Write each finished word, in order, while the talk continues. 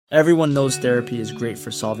Everyone knows therapy is great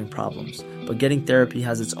for solving problems, but getting therapy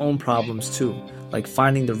has its own problems too, like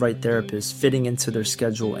finding the right therapist, fitting into their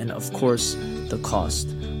schedule, and of course, the cost.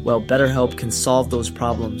 Well, BetterHelp can solve those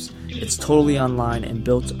problems. It's totally online and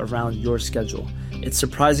built around your schedule. It's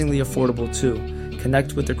surprisingly affordable too.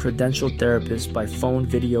 Connect with a credentialed therapist by phone,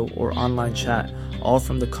 video, or online chat, all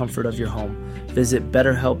from the comfort of your home. Visit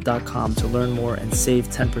BetterHelp.com to learn more and save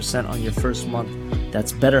 10% on your first month.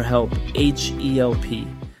 That's BetterHelp, H-E-L-P.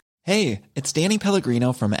 Hey, it's Danny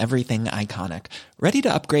Pellegrino from Everything Iconic. Ready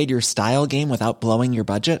to upgrade your style game without blowing your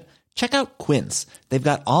budget? Check out Quince. They've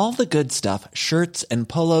got all the good stuff, shirts and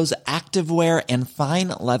polos, activewear, and fine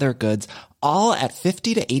leather goods, all at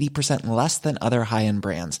 50 to 80% less than other high-end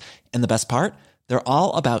brands. And the best part? They're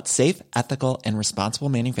all about safe, ethical, and responsible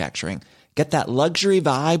manufacturing. Get that luxury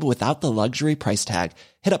vibe without the luxury price tag.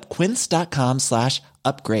 Hit up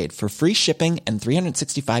quince.com/upgrade for free shipping and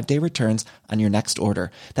 365-day returns on your next order.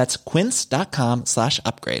 That's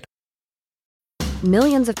quince.com/upgrade.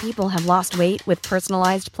 Millions of people have lost weight with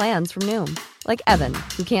personalized plans from Noom. Like Evan,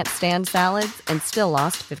 who can't stand salads and still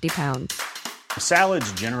lost 50 pounds.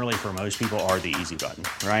 Salads generally for most people are the easy button,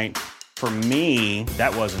 right? For me,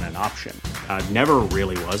 that wasn't an option. I never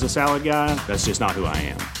really was a salad guy. That's just not who I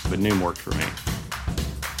am. But Noom worked for me.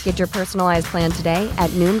 Get your personalized plan today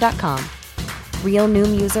at Noom.com. Real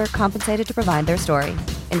Noom user compensated to provide their story.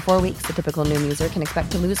 In 4 weeks, the typical Noom user can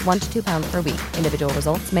expect to lose 1 to 2 pounds per week. Individual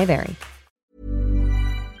results may vary.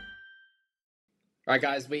 All right,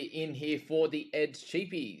 guys, we're in here for the Edge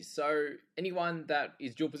cheapies. So anyone that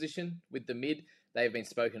is dual position with the mid, they've been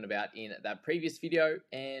spoken about in that previous video.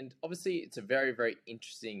 And obviously, it's a very, very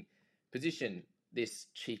interesting position, this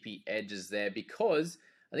cheapie Edge is there, because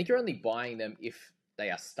I think you're only buying them if they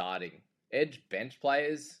are starting. Edge bench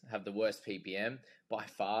players have the worst PPM by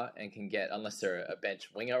far and can get, unless they're a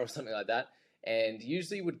bench winger or something like that, and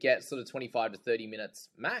usually would get sort of 25 to 30 minutes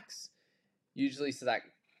max. Usually, so that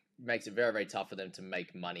makes it very, very tough for them to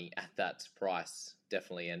make money at that price,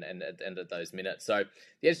 definitely, and at those minutes. So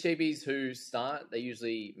the Edge cheapies who start, they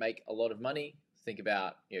usually make a lot of money. Think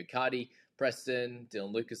about, Cardi, Preston,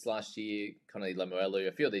 Dylan Lucas last year, Connolly Lemuelu.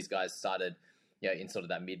 A few of these guys started, in sort of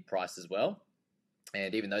that mid price as well.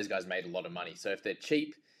 And even those guys made a lot of money. So if they're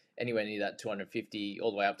cheap, anywhere near that 250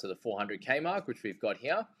 all the way up to the 400K mark, which we've got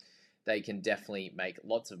here, they can definitely make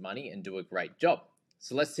lots of money and do a great job.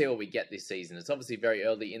 So let's see what we get this season. It's obviously very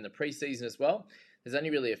early in the preseason as well. There's only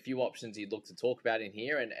really a few options you'd look to talk about in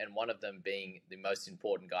here, and one of them being the most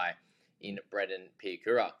important guy in Brendan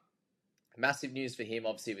Piakura. Massive news for him,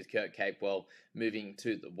 obviously, with Kurt Capewell moving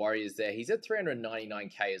to the Warriors there. He's at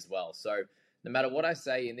 399K as well. So no matter what I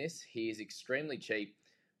say in this, he is extremely cheap,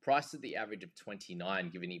 priced at the average of 29,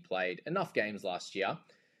 given he played enough games last year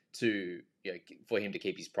to for him to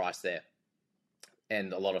keep his price there.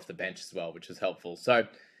 And a lot off the bench as well, which was helpful. So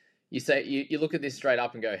you look at this straight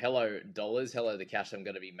up and go, hello dollars, hello the cash I'm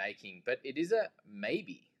going to be making. But it is a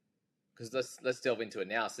maybe, because let's delve into it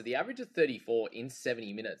now. So the average of 34 in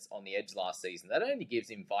 70 minutes on the Edge last season, that only gives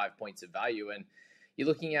him 5 points of value. And you're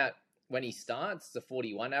looking at when he starts, the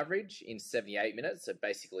 41 average in 78 minutes, so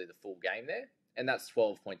basically the full game there. And that's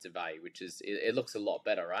 12 points of value, which is, it looks a lot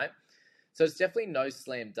better, right? So it's definitely no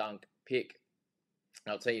slam dunk pick.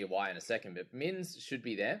 I'll tell you why in a second, but Mins should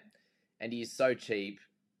be there, and he is so cheap,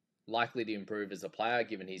 likely to improve as a player,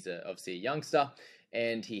 given he's obviously a youngster,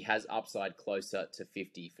 and he has upside closer to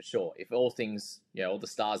 50 for sure. If all things, all the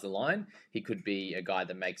stars align, he could be a guy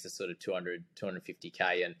that makes a sort of 200,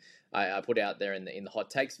 250K, and I put out there in the hot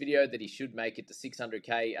takes video that he should make it to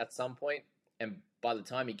 600K at some point, and by the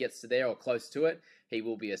time he gets to there or close to it, he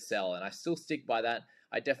will be a sell, and I still stick by that.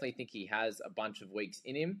 I definitely think he has a bunch of weeks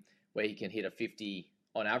in him where he can hit a 50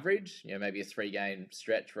 on average, maybe a 3-game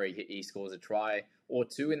stretch where he scores a try or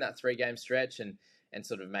two in that 3-game stretch and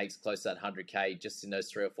sort of makes close to that 100K just in those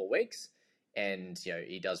 3 or 4 weeks. And,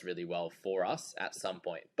 he does really well for us at some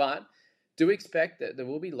point. But do expect that there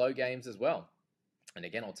will be low games as well. And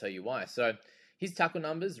again, I'll tell you why. So his tackle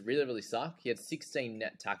numbers really, really suck. He had 16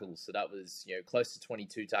 net tackles. So that was, close to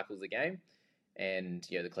 22 tackles a game. And,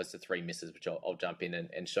 the close to 3 misses, which I'll jump in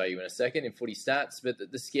and show you in a second in footy stats. But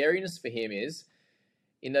the scariness for him is,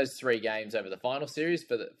 in those 3 games over the final series,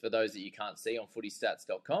 for those that you can't see on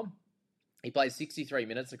footystats.com, he played 63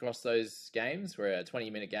 minutes across those games, where a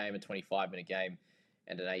 20-minute game, a 25-minute game,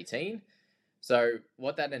 and an 18. So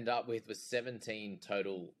what that ended up with was 17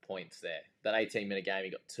 total points there. That 18-minute game,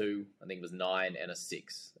 he got 2, I think it was 9 and a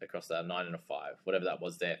 6 across that, 9 and a 5, whatever that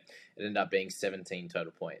was there. It ended up being 17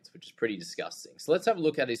 total points, which is pretty disgusting. So let's have a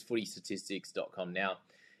look at his footystatistics.com now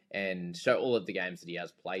and show all of the games that he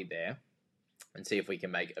has played there. and see if we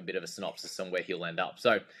can make a bit of a synopsis on where he'll end up.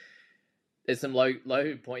 So there's some low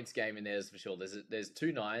points game in there for sure. There's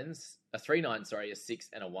 2 9s, a 3 9, sorry, a 6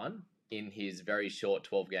 and a 1 in his very short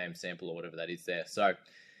 12-game sample or whatever that is there. So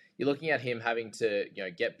you're looking at him having to,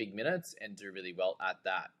 get big minutes and do really well at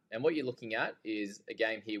that. And what you're looking at is a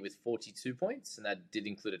game here with 42 points, and that did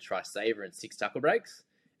include a try saver and 6 tackle breaks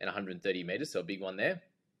and 130 meters, so a big one there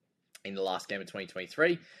in the last game of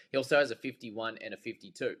 2023. He also has a 51 and a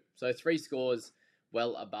 52. So 3 scores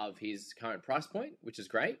well above his current price point, which is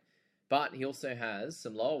great. But he also has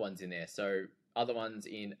some lower ones in there. So other ones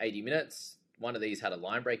in 80 minutes. One of these had a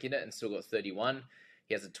line break in it and still got 31.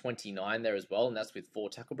 He has a 29 there as well, and that's with 4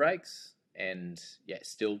 tackle breaks. And yeah,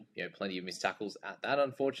 still, plenty of missed tackles at that,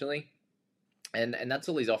 unfortunately. And that's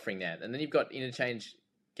all he's offering there. And then you've got interchange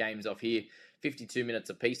games off here, 52 minutes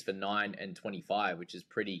apiece for 9 and 25, which is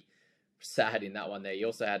pretty sad in that one there. He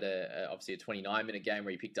also had obviously a 29-minute game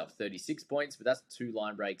where he picked up 36 points, but that's 2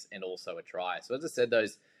 line breaks and also a try. So as I said,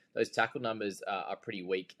 those tackle numbers are pretty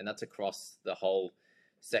weak, and that's across the whole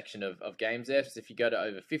section of games there. So if you go to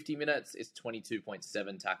over 50 minutes, it's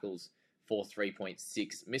 22.7 tackles for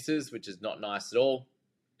 3.6 misses, which is not nice at all.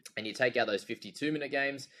 And you take out those 52-minute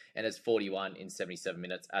games, and it's 41 in 77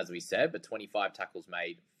 minutes, as we said, but 25 tackles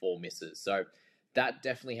made, 4 misses. So that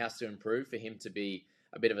definitely has to improve for him to be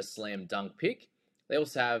a bit of a slam dunk pick. They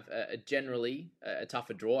also have generally a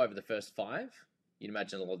tougher draw over the first 5. You'd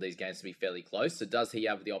imagine a lot of these games to be fairly close. So does he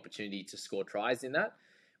have the opportunity to score tries in that?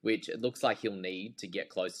 Which it looks like he'll need to get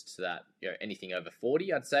close to that, anything over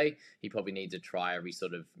 40, I'd say. He probably needs a try every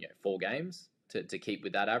sort of 4 games to keep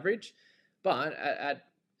with that average. But at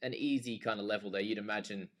an easy kind of level there, you'd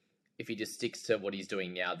imagine if he just sticks to what he's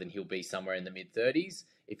doing now, then he'll be somewhere in the mid-30s.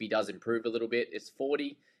 If he does improve a little bit, it's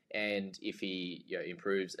 40. And if he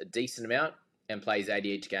improves a decent amount and plays 80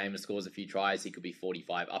 each game and scores a few tries, he could be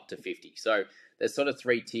 45 up to 50. So there's sort of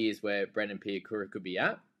 3 tiers where Brendan Piakura could be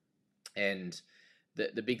at. And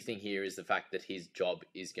the big thing here is the fact that his job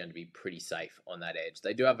is going to be pretty safe on that edge.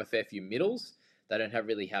 They do have a fair few middles. They don't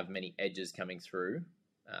really have many edges coming through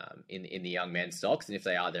in the young man stocks. And if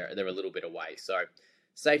they are, they're a little bit away. So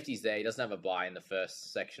safety's there. He doesn't have a buy in the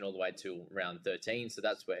first section all the way to round 13. So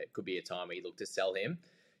that's where it could be a time where you look to sell him,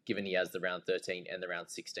 given he has the round 13 and the round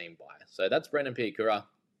 16 buy. So that's Brendan Piakura.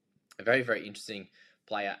 A very, very interesting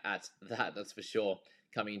player at that, that's for sure,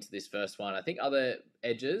 coming into this first one. I think other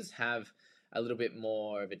edges have a little bit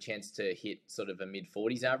more of a chance to hit sort of a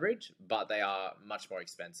mid-40s average, but they are much more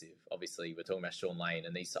expensive. Obviously, we're talking about Sean Lane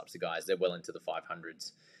and these types of guys. They're well into the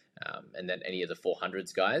 500s. And then any of the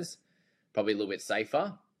 400s guys, probably a little bit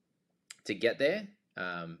safer to get there,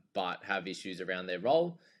 but have issues around their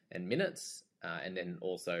role and minutes, and then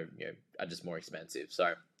also are just more expensive.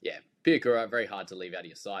 So, yeah, Piakura, very hard to leave out of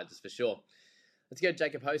your side, that's for sure. Let's go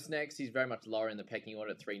Jacob Host next. He's very much lower in the pecking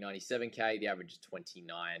order at 397k. The average is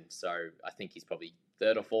 29. So I think he's probably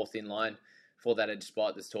 3rd or 4th in line for that edge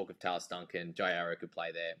spot. There's talk of Talis Duncan. Jai Arrow could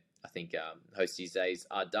play there. I think Host's days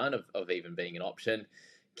are done of even being an option,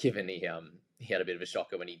 given he had a bit of a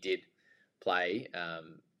shocker when he did play.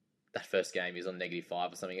 That first game, he was on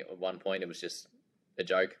 -5 or something at one point. It was just a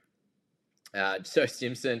joke. So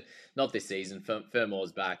Simpson, not this season.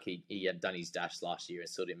 Fermor's back. He had done his dash last year and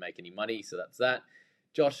still didn't make any money, so that's that.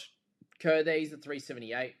 Josh Kerr there, he's at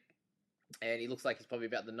 378, and he looks like he's probably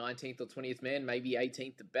about the 19th or 20th man, maybe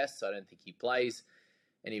 18th at best, so I don't think he plays.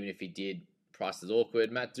 And even if he did, price is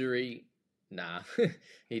awkward. Matt Dury, nah.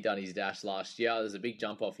 He done his dash last year. There's a big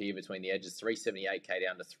jump off here between the edges, 378k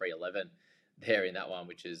down to 311 there in that one,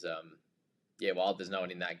 which is... well, there's no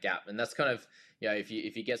one in that gap. And that's kind of, if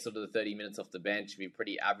you get sort of the 30 minutes off the bench, you'd be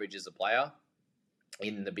pretty average as a player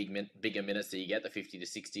in the bigger minutes that you get, the 50 to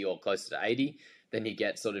 60 or closer to 80, then you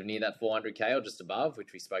get sort of near that 400k or just above,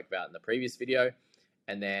 which we spoke about in the previous video.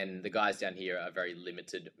 And then the guys down here are very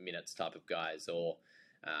limited minutes type of guys, or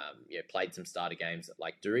played some starter games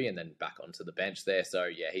like Dury and then back onto the bench there. So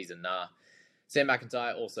yeah, he's a nah. Sam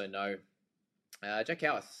McIntyre, also no. Jack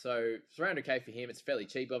Howarth, so 300k for him. It's fairly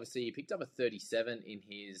cheap, obviously. He picked up a 37 in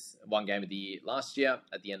his one game of the year last year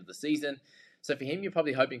at the end of the season. So for him, you're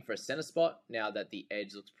probably hoping for a center spot now that the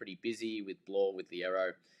edge looks pretty busy with Blore, with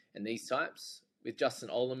Liero, and these types. With Justin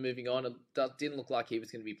Olam moving on, it didn't look like he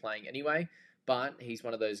was going to be playing anyway, but he's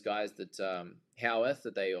one of those guys that Howarth,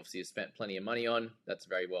 that they obviously have spent plenty of money on. That's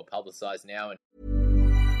very well publicized now.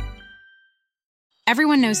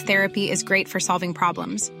 Everyone knows therapy is great for solving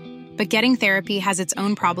problems. But getting therapy has its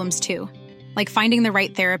own problems too, like finding the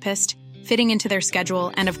right therapist, fitting into their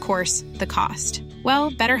schedule, and of course, the cost. Well,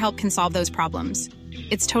 BetterHelp can solve those problems.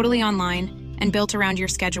 It's totally online and built around your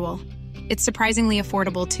schedule. It's surprisingly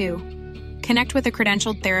affordable too. Connect with a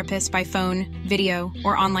credentialed therapist by phone, video,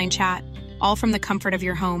 or online chat, all from the comfort of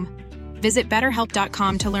your home. Visit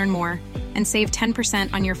BetterHelp.com to learn more and save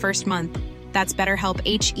 10% on your first month. That's BetterHelp,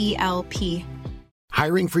 H-E-L-P.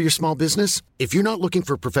 Hiring for your small business? If you're not looking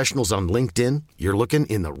for professionals on LinkedIn, you're looking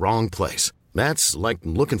in the wrong place. That's like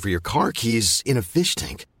looking for your car keys in a fish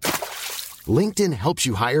tank. LinkedIn helps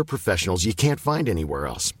you hire professionals you can't find anywhere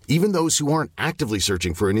else, even those who aren't actively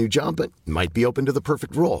searching for a new job but might be open to the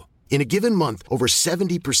perfect role. In a given month, over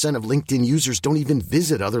 70% of LinkedIn users don't even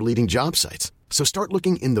visit other leading job sites. So start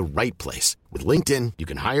looking in the right place. With LinkedIn, you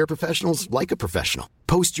can hire professionals like a professional.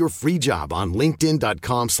 Post your free job on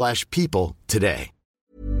linkedin.com/people today.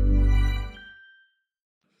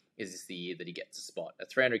 Is this the year that he gets a spot? At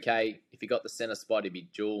 300k, if he got the center spot, he'd be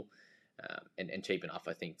dual and cheap enough,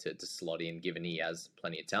 I think, to slot in, given he has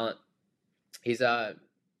plenty of talent. His cup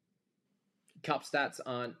stats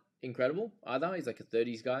aren't incredible either. He's like a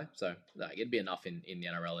 30s guy, so it'd be enough in the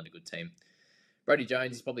NRL and a good team. Brody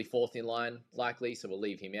Jones is probably fourth in line, likely, so we'll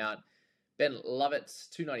leave him out. Ben Lovett's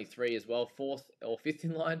 293 as well, fourth or fifth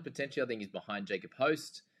in line, potentially. I think he's behind Jacob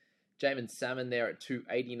Host. Jamin Salmon there at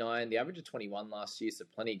 289, the average of 21 last year, so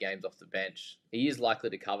plenty of games off the bench. He is likely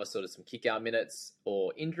to cover sort of some kick-out minutes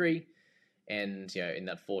or injury, and in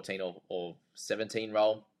that 14 or 17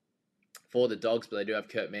 role for the Dogs, but they do have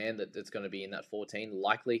Kurt Mann that's going to be in that 14,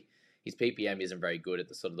 likely. His PPM isn't very good at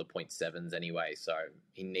the sort of the 0.7s anyway, so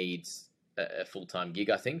he needs a full-time gig,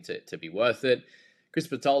 I think, to be worth it. Chris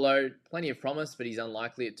Patolo, plenty of promise, but he's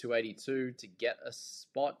unlikely at 282 to get a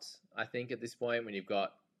spot, I think, at this point, when you've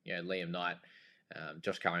got Liam Knight,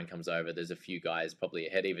 Josh Curran comes over. There's a few guys probably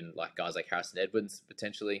ahead, even like guys like Harrison Edwards,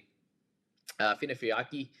 potentially.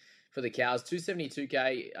 Finafiaki for the Cows,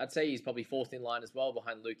 272k. I'd say he's probably fourth in line as well,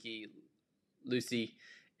 behind Lucy,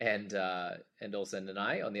 and also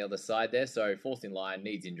Nanai on the other side there. So fourth in line,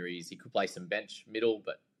 needs injuries. He could play some bench, middle,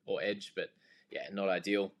 or edge, but yeah, not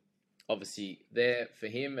ideal. Obviously there for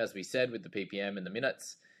him, as we said, with the PPM and the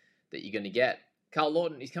minutes that you're going to get. Carl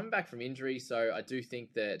Lawton, he's coming back from injury, so I do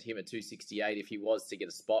think that him at 268, if he was to get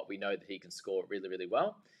a spot, we know that he can score really, really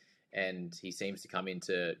well. And he seems to come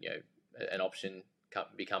into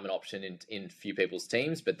become an option in few people's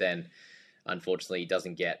teams, but then unfortunately he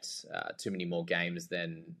doesn't get too many more games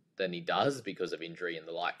than he does because of injury and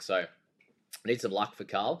the like. So need some luck for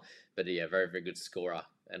Carl, but yeah, very, very good scorer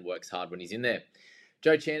and works hard when he's in there.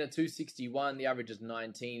 Joe Chan at 261, the average is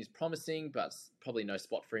 19, is promising, but probably no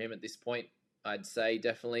spot for him at this point, I'd say,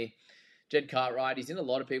 definitely. Jed Cartwright, he's in a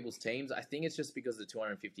lot of people's teams. I think it's just because of the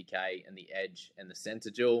 250k and the edge and the center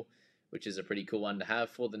duel, which is a pretty cool one to have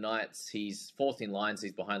for the Knights. He's fourth in line, so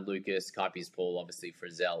he's behind Lucas, Kaipi's Paul, obviously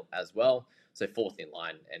Frizzell as well. So fourth in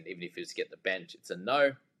line, and even if he was to get the bench, it's a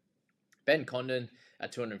no. Ben Condon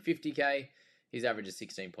at 250k, his average is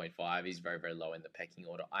 16.5. He's very, very low in the pecking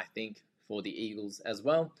order, I think, for the Eagles as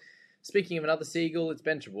well. Speaking of another Seagull, it's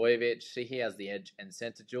Ben Trebojevic. He has the edge and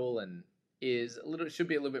center duel and should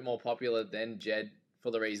be a little bit more popular than Jed for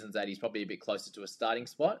the reasons that he's probably a bit closer to a starting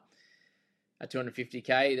spot. At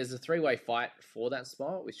 250k, there's a three-way fight for that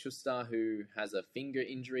spot with Schuster, who has a finger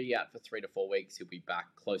injury out for 3 to 4 weeks. He'll be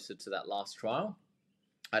back closer to that last trial,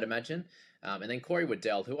 I'd imagine. And then Corey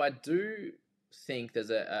Waddell, who I do think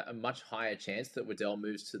there's a much higher chance that Waddell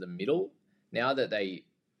moves to the middle now that they,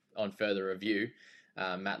 on further review,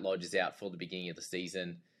 Matt Lodge is out for the beginning of the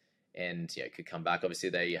season and could come back. Obviously,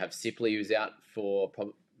 they have Sipley, who's out for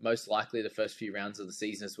most likely the first few rounds of the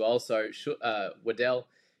season as well. So Waddell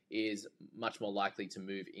is much more likely to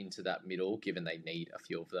move into that middle, given they need a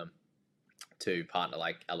few of them to partner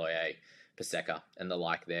like Aloye, Paseka, and the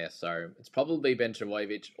like there. So it's probably Ben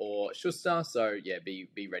Trebojevic or Schuster. So yeah,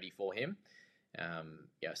 be ready for him.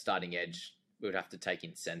 Starting edge, we would have to take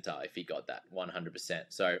in center if he got that 100%.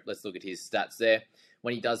 So let's look at his stats there.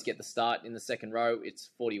 When he does get the start in the second row, it's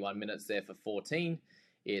 41 minutes there for 14.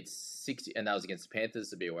 It's 60, and that was against the Panthers,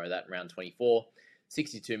 so be aware of that, round 24.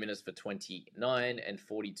 62 minutes for 29 and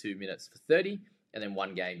 42 minutes for 30. And then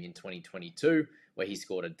one game in 2022 where he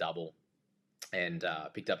scored a double and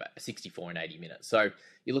picked up 64 and 80 minutes. So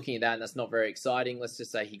you're looking at that, and that's not very exciting. Let's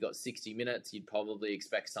just say he got 60 minutes. You'd probably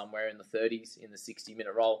expect somewhere in the 30s in the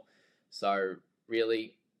 60-minute role. So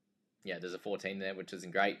really, there's a 14 there, which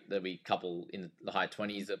isn't great. There'll be a couple in the high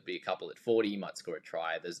 20s. There'll be a couple at 40. You might score a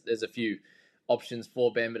try. There's a few options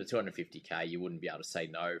for Ben, but at 250k, you wouldn't be able to say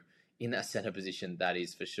no in that center position. That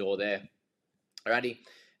is for sure there. Alrighty.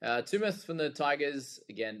 Tumeth from the Tigers,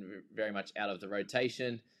 again, very much out of the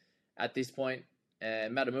rotation at this point.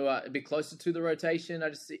 Matamua, a bit closer to the rotation.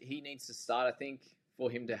 He needs to start, I think, for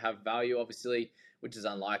him to have value, obviously, which is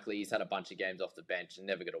unlikely. He's had a bunch of games off the bench and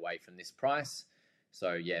never got away from this price.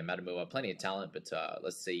 So yeah, Matamua, plenty of talent, but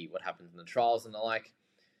let's see what happens in the trials and the like.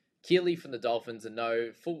 Keeley from the Dolphins, a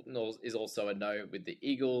no. Fulton is also a no with the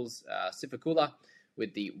Eagles. Sifakula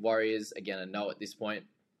with the Warriors, again, a no at this point.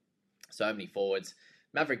 So many forwards.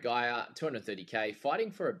 Maverick Gaia, 230k,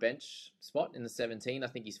 fighting for a bench spot in the 17. I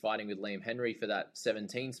think he's fighting with Liam Henry for that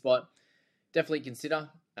 17 spot. Definitely consider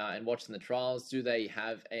and watching the trials. Do they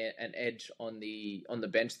have an edge on the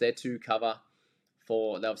bench there to cover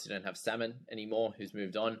for? They obviously don't have Salmon anymore, who's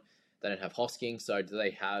moved on. They don't have Hosking, so do they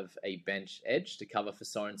have a bench edge to cover for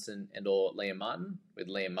Sorensen and or Liam Martin? With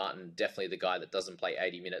Liam Martin, definitely the guy that doesn't play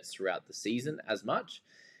 80 minutes throughout the season as much.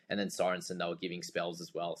 And then Sorensen, they were giving spells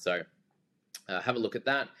as well. So have a look at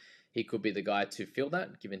that. He could be the guy to fill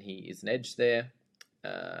that, given he is an edge there.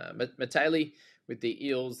 Matele with the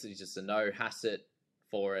Eels, he's just a no. Hassett,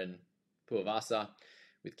 Foran, Puavasa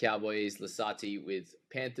with Cowboys, Lasati with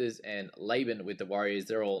Panthers, and Laban with the Warriors.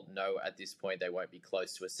 They're all no at this point. They won't be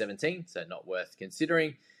close to a 17, so not worth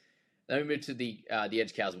considering. Then we move to the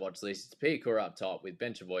Edge Cows watch list. It's Piakura up top with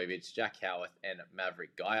Ben Trbojevic, Jack Howarth, and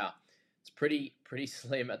Maverick Gaia. It's pretty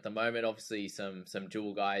slim at the moment. Obviously, some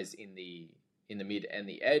dual guys in the mid and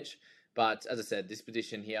the edge. But as I said, this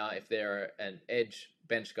position here, if they're an edge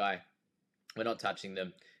bench guy, we're not touching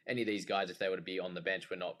them. Any of these guys, if they were to be on the bench,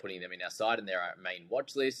 we're not putting them in our side, and they're our main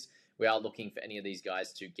watch list. We are looking for any of these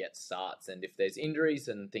guys to get starts, and if there's injuries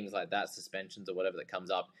and things like that, suspensions or whatever that comes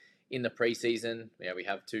up in the preseason, we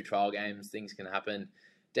have 2 trial games, things can happen.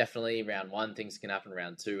 Definitely round 1, things can happen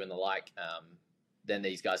round 2 and the like. Then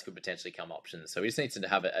these guys could potentially come options. So we just need to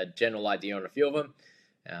have a general idea on a few of them.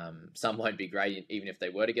 Some won't be great even if they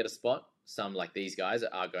were to get a spot. Some, like these guys,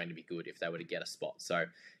 are going to be good if they were to get a spot. So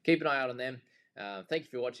keep an eye out on them. Thank you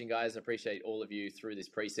for watching, guys. I appreciate all of you through this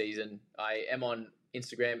preseason. I am on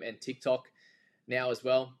Instagram and TikTok now as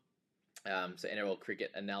well. So NRL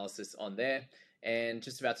Cricket Analysis on there. And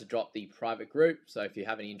just about to drop the private group. So if you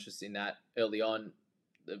have any interest in that early on,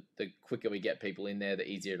 the quicker we get people in there, the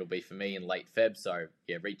easier it'll be for me in late Feb. So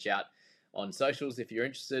yeah, reach out on socials if you're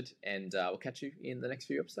interested. And we'll catch you in the next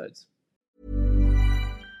few episodes.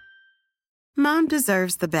 Mom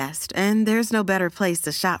deserves the best, and there's no better place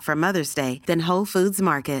to shop for Mother's Day than Whole Foods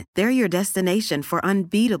Market. They're your destination for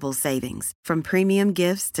unbeatable savings, from premium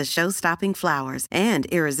gifts to show-stopping flowers and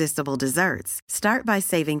irresistible desserts. Start by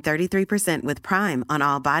saving 33% with Prime on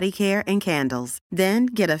all body care and candles. Then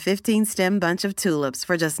get a 15-stem bunch of tulips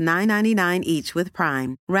for just $9.99 each with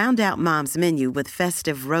Prime. Round out Mom's menu with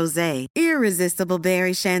festive rosé, irresistible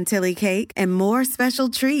berry chantilly cake, and more special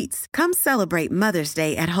treats. Come celebrate Mother's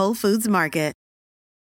Day at Whole Foods Market